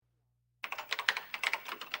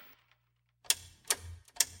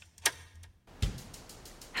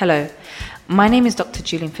Hello, my name is Dr.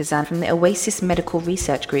 Julian Fazan from the Oasis Medical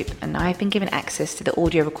Research Group, and I've been given access to the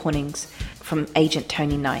audio recordings from Agent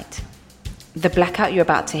Tony Knight. The blackout you're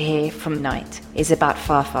about to hear from Knight is about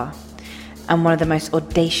FAFA, and one of the most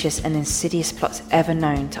audacious and insidious plots ever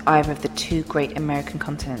known to either of the two great American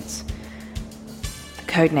continents. The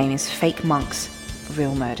code name is Fake Monks,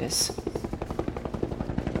 Real Murders.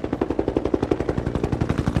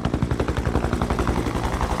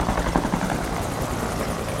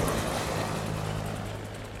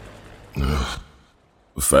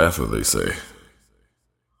 FAFA, they say.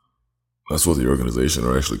 That's what the organization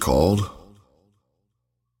are actually called?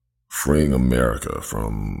 Freeing America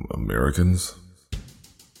from Americans?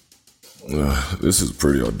 This is a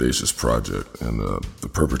pretty audacious project, and the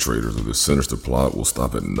perpetrators of this sinister plot will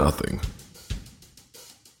stop at nothing.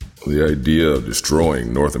 The idea of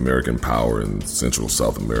destroying North American power in Central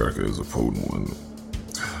South America is a potent one.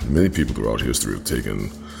 Many people throughout history have taken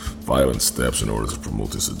violent steps in order to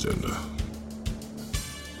promote this agenda.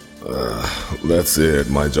 That said,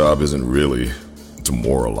 my job isn't really to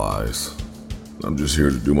moralize. I'm just here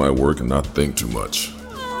to do my work and not think too much.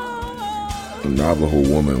 A Navajo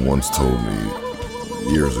woman once told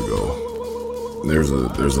me years ago,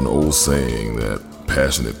 there's an old saying that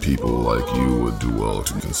passionate people like you would do well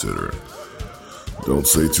to consider. Don't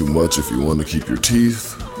say too much if you want to keep your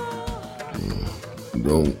teeth.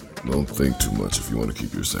 Don't think too much if you want to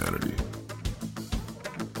keep your sanity.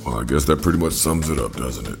 Well, I guess that pretty much sums it up,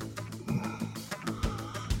 doesn't it?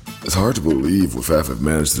 It's hard to believe what FAFA have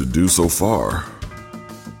managed to do so far.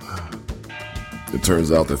 It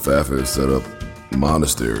turns out that FAFA has set up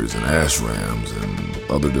monasteries and ashrams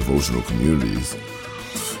and other devotional communities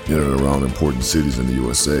in and around important cities in the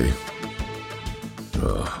USA.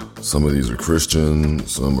 Some of these are Christian,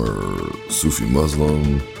 some are Sufi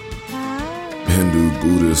Muslim, Hindu,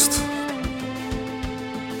 Buddhist.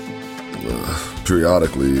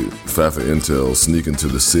 Periodically, FAFA intel sneak into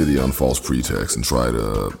the city on false pretext and try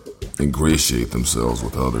to ingratiate themselves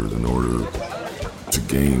with others in order to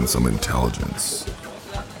gain some intelligence.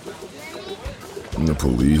 And the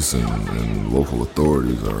police and local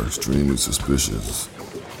authorities are extremely suspicious,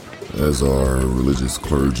 as are religious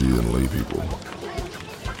clergy and lay people.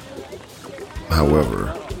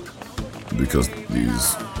 However, because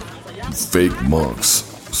these fake monks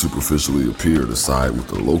superficially appear to side with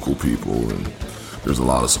the local people, and there's a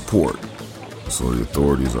lot of support, so the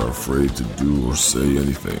authorities are afraid to do or say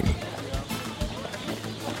anything.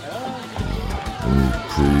 Any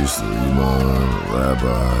priest or imam or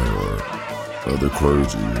rabbi or other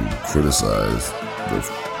clergy who criticize the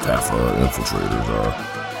FAFA infiltrators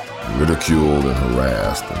are ridiculed and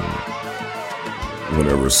harassed, and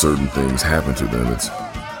whenever certain things happen to them, it's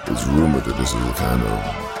rumored that this is a kind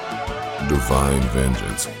of divine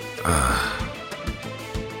vengeance.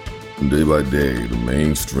 Day by day, the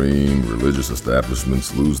mainstream religious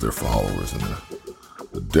establishments lose their followers, and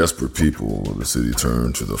the desperate people of the city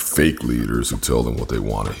turn to the fake leaders who tell them what they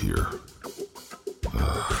want to hear.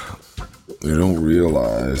 They don't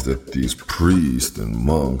realize that these priests and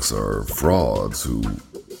monks are frauds who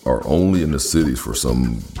are only in the cities for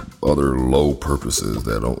some other low purposes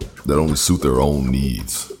that only suit their own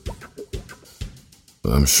needs.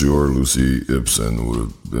 I'm sure Lucy Ibsen would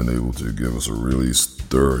have been able to give us a really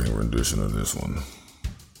stirring rendition of this one.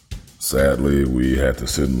 Sadly, we had to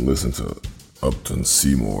sit and listen to Upton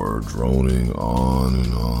Seymour droning on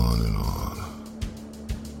and on and on.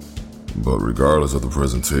 But regardless of the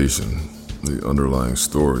presentation, the underlying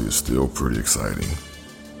story is still pretty exciting.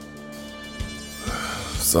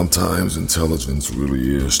 Sometimes intelligence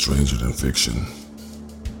really is stranger than fiction.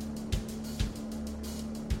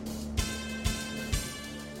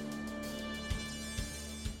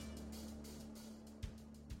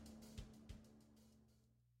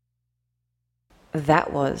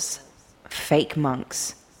 That was Fake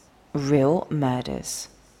Monks, Real Murders.